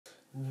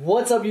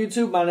What's up,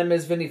 YouTube? My name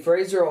is Vinny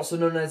Fraser, also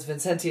known as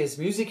Vincentius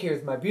Music, here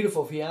with my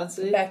beautiful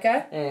fiance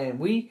Becca, and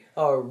we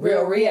are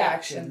Real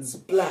Reactions.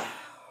 Blah.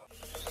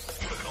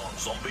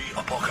 Zombie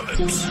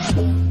apocalypse.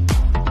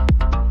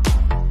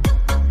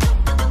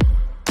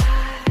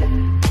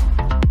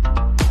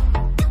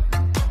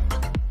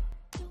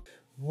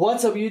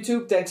 What's up,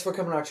 YouTube? Thanks for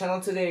coming to our channel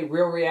today.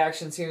 Real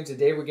Reactions here, and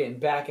today we're getting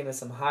back into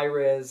some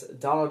Hi-Rez,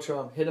 Donald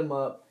Trump, Hit 'Em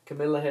Up,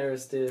 Camilla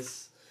Harris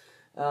diss.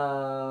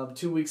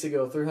 2 weeks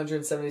ago,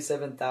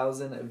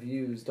 377,000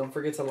 views. Don't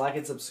forget to like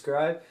and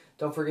subscribe.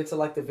 Don't forget to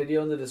like the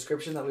video in the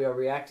description that we are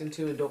reacting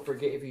to, and don't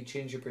forget, if you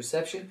change your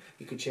perception,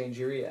 you could change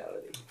your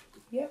reality.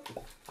 Yep.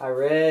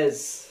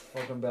 Hi-Rez,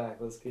 welcome back.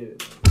 Let's get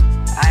it.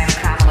 I am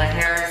Camilla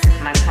Harris.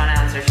 My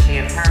pronouns are she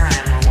and her. I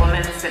am a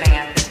woman sitting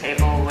at the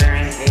table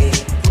wearing a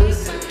blue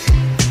suit.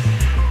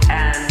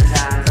 And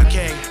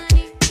okay.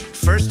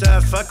 First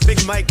fuck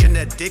Big Mike and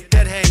that dick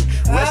that hang.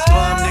 West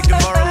Palm,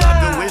 nigga,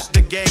 Mar-a-Lago, wish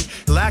the gang.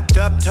 Locked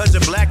up, tons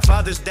of black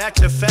fathers,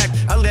 that's a fact.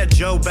 I'll let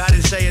Joe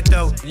Biden say it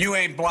though. You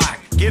ain't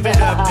black. Give it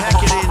up,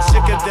 pack it in,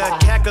 sick of the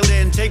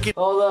cackling, take it.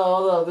 Hold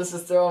on, this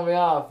is throwing me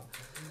off.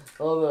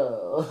 Hold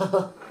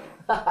on.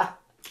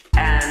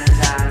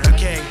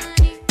 Okay.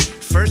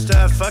 First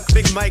fuck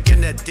Big Mike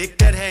and that dick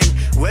that hang.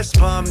 West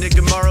Palm,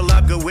 nigga,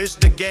 Mar-a-Lago, wish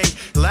the gang.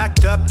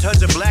 Locked up,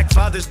 tons of black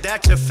fathers,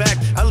 that's a fact.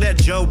 I'll let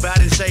Joe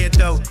Biden say it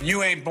though.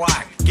 You ain't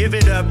black. Give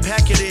it up,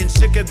 pack it in,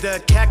 sick of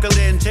the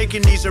cackling.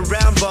 Taking these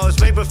around balls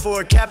way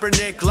before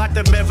Kaepernick. Locked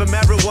up ever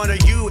marijuana,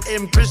 you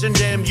imprisoned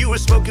them. You were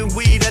smoking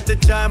weed at the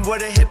time,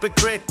 what a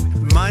hypocrite.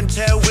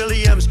 Montel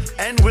Williams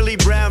and Willie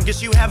Brown.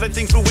 Guess you have a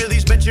thing for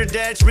Willies, but your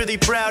dad's really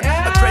proud.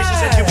 A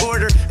crisis at your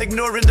border,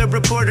 ignoring the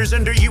reporters.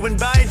 Under you and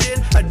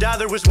Biden,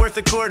 $1 was worth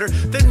a quarter.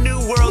 The new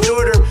world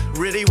order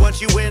really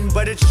wants you in,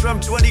 but it's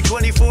Trump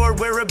 2024,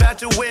 we're about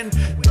to win.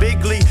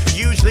 Bigly,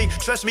 hugely,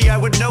 trust me, I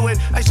would know it.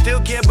 I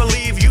still can't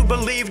believe you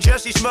believe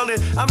Jussie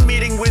Smollett. I'm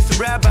meeting with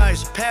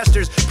rabbis,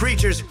 pastors,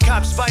 preachers,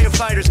 cops,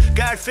 firefighters,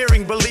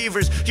 God-fearing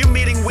believers. You're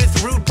meeting with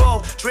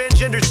RuPaul,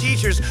 transgender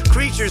teachers,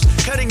 creatures,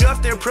 cutting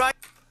off their pride.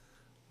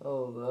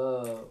 Hold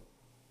up.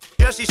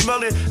 Jussie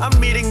Smollett, I'm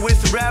meeting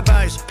with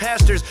rabbis,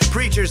 pastors,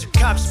 preachers,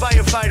 cops,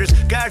 firefighters,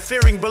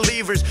 God-fearing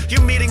believers.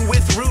 You're meeting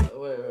with RuPaul.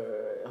 Wait.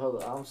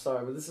 Hold on, I'm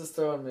sorry, but this is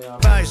throwing me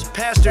off. Rabbis,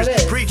 pastors,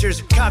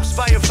 preachers, cops,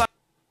 firefighters.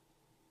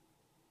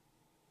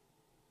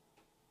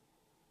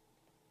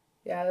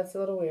 Yeah, that's a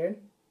little weird.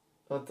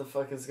 What the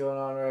fuck is going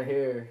on right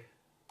here?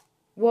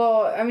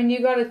 Well, I mean,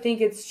 you gotta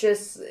think it's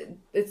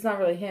not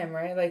really him,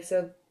 right? Like,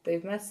 so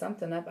they've messed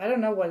something up. I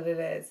don't know what it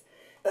is.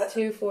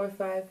 2, 4,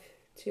 5,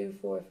 2,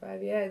 4,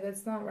 5. Yeah,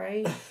 that's not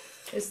right.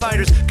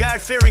 Fighters,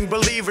 God-fearing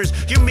believers.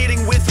 You're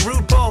meeting with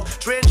RuPaul,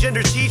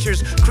 transgender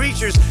teachers,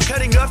 creatures,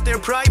 cutting off their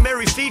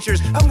primary features.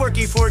 I'm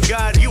working for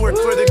God, you work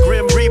for the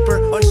Grim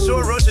Reaper. On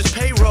Soros's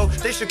payroll,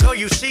 they should call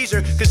you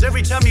Caesar, cause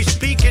every time you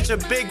speak, it's a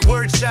big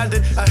word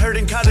salad. I heard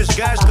in college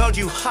guys called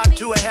you hot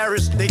to a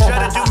Harris. They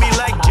try to do me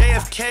like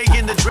JFK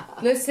in the...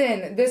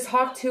 Listen, this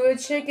Hawk Tua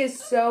chick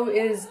is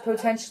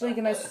potentially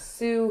gonna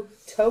sue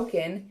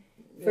Token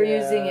for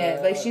using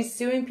it. Like, she's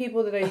suing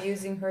people that are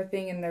using her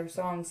thing in their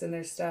songs and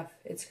their stuff.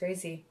 It's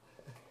crazy.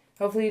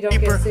 Hopefully you don't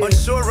get sued. On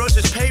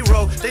Soros's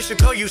payroll, they should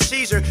call you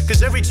Caesar,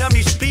 cause every time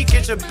you speak,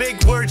 it's a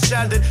big word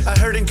salad. I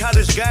heard in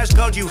college guys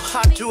called you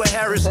hot to a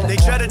Harris. They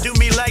try to do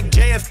me like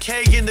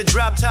JFK in the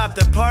drop top.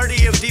 The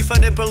party of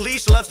defunded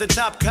police loves the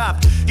top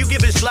cop. You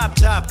give it slop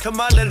top,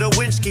 Kamala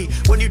Lewinsky.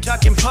 When you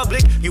talk in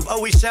public, you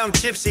always sound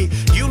tipsy.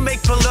 You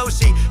make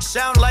Pelosi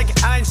sound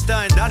like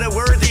Einstein. Not a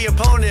worthy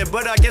opponent,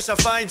 but I guess I'll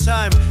find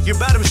time. Your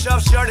bottom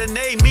shelf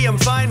Chardonnay, me, I'm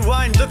fine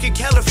wine. Look at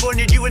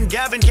California, you and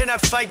Gavin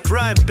cannot fight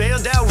crime.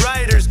 Bailed out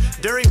rioters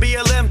during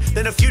BLM,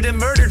 then a few that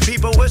murdered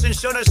people wasn't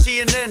shown on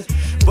CNN.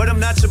 But I'm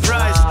not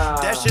surprised,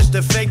 that's just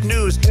the fake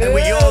news. And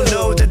we all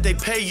know that they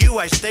pay you,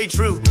 I stay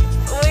true.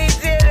 we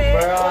did it.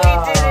 We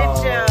did it,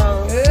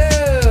 Joe.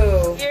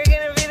 Ooh. You're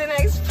gonna be the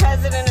next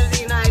president of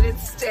the United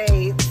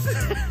States.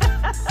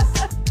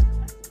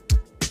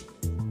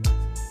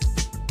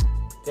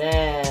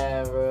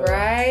 Damn, bro.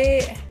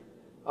 Right?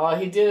 Oh,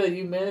 he did a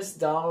You Missed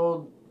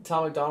Tom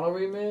McDonald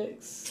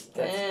remix?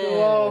 Damn. That's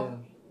cool.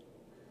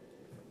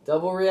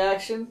 Double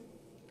reaction?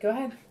 Go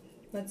ahead.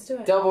 Let's do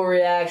it. Double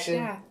reaction.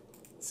 Yeah.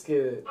 It's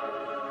good.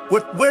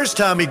 Where's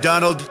Tommy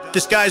Donald?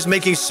 This guy's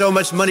making so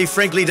much money,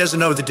 frankly, doesn't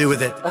know what to do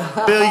with it.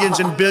 Billions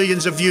and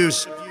billions of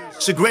views.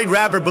 He's a great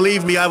rapper,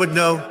 believe me, I would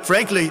know.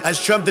 Frankly,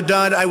 as Trump the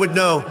Don, I would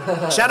know.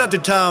 Shout out to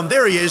Tom,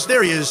 there he is.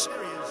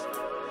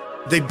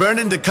 They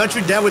burning the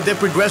country down with their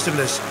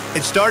progressiveness.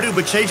 It started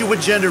with change it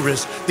with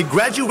generous. They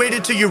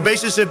graduated to your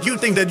racism. You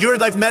think that your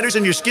life matters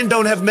and your skin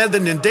don't have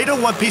melanin. They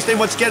don't want peace, they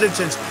want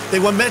skeletons. They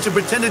want men to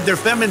pretend that they're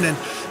feminine.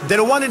 They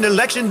don't want an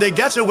election, they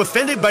got so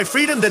offended by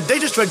freedom that they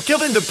just tried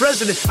killing the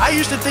president. I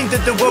used to think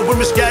that the world were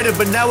misguided,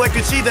 but now I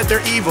can see that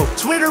they're evil.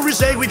 Twitter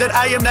is angry that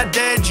I am not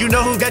dead. You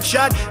know who got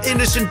shot?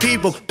 Innocent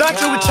people. Thought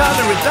you were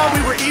tolerant, thought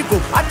we were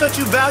equal. I thought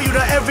you valued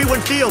how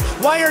everyone feel.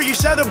 Why are you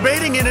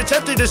celebrating an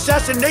attempted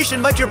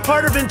assassination like you're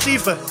part of Antifa?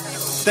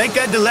 Thank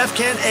God the left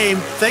can't aim.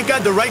 Thank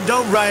God the right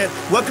don't riot.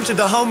 Welcome to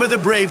the home of the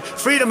brave.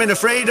 Freedom and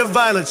afraid of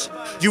violence.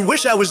 You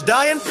wish I was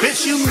dying?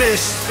 Bitch, you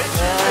missed.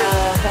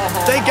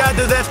 Thank God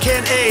the left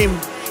can't aim.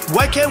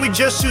 Why can't we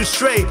just shoot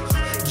straight?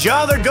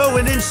 Y'all are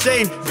going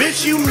insane.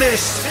 Bitch, you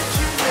missed.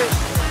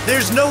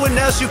 There's no one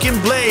else you can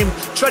blame.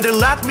 Tried to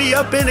lock me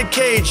up in a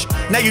cage.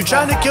 Now you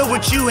trying to kill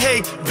what you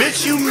hate.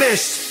 Bitch, you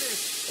missed.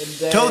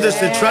 Told us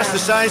to trust the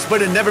science,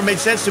 but it never made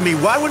sense to me.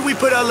 Why would we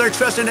put all our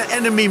trust in an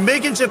enemy?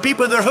 Millions of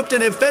people, they're hooked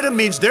in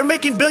amphetamines. They're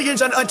making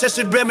billions on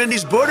untested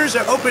remedies. Borders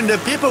are open to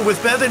people with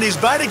felonies.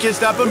 Biden can't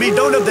stop me,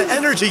 don't have the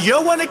energy. You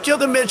want to kill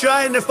the man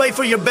trying to fight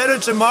for your better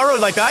tomorrow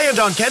like I am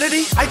John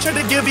Kennedy? I tried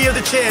to give you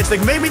the chance,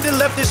 like maybe the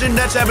left isn't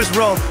nuts, I was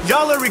wrong.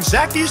 Y'all are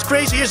exactly as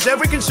crazy as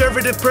every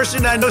conservative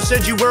person I know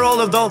said you were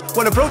all alone.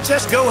 Wanna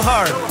protest, go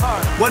hard.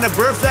 Wanna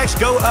birth facts,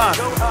 go up.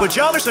 But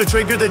y'all are so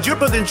triggered that you're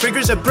pulling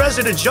triggers at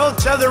President. Y'all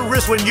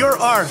terrorists when you're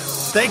armed.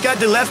 Thank God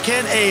the left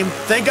can't aim.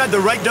 Thank God the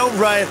right don't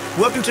riot.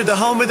 Welcome to the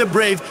home of the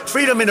brave.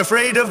 Freedom and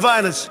afraid of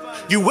violence.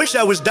 You wish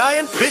I was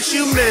dying? Bitch,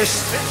 you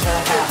missed.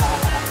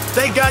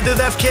 Thank God the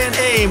left can't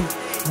aim.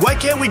 Why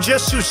can't we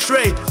just shoot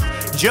straight?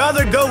 Y'all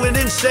are going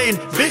insane.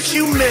 Bitch,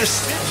 you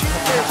missed.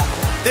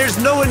 There's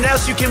no one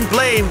else you can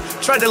blame.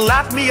 Tried to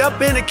lock me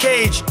up in a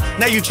cage.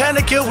 Now you trying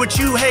to kill what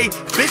you hate.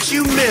 Bitch,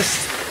 you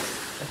missed.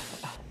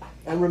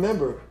 And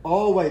remember,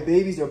 all white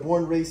babies are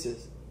born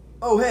racist.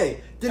 Oh, hey,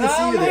 didn't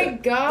see you there. Oh my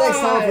gosh. Thanks,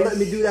 Tom, for letting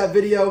me do that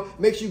video.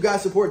 Make sure you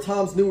guys support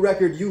Tom's new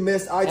record, You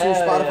Missed. iTunes,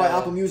 Spotify,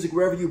 Apple Music,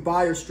 wherever you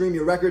buy or stream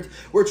your records.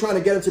 We're trying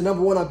to get him to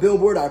 #1 on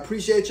Billboard. I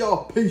appreciate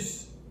y'all.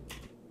 Peace.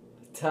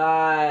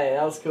 Ty,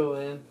 that was cool,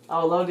 man.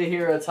 I would love to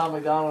hear a Tom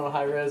McDonald on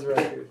Hi-Rez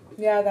record.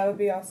 Yeah, that would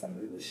be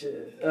awesome.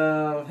 Shit.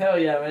 Hell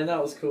yeah, man,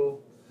 that was cool.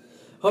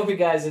 Hope you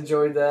guys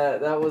enjoyed that.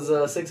 That was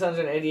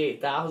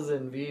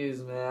 688,000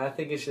 views, man. I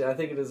think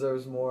it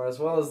deserves more, as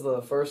well as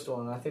the first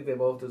one. I think they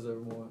both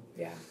deserve more.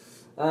 Yeah.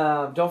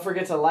 Don't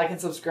forget to like and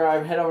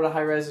subscribe. Head over to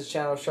Hi-Rez's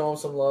channel. Show him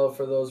some love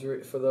for those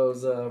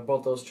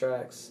both those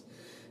tracks.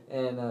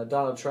 And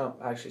Donald Trump,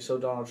 actually, show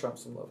Donald Trump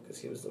some love because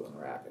he was the one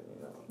rapping,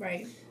 you know.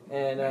 Right.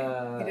 And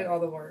he did all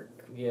the work.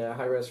 Yeah,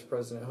 Hi-Rez for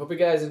president. Hope you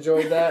guys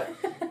enjoyed that.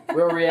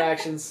 Real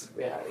reactions.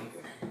 We out of here.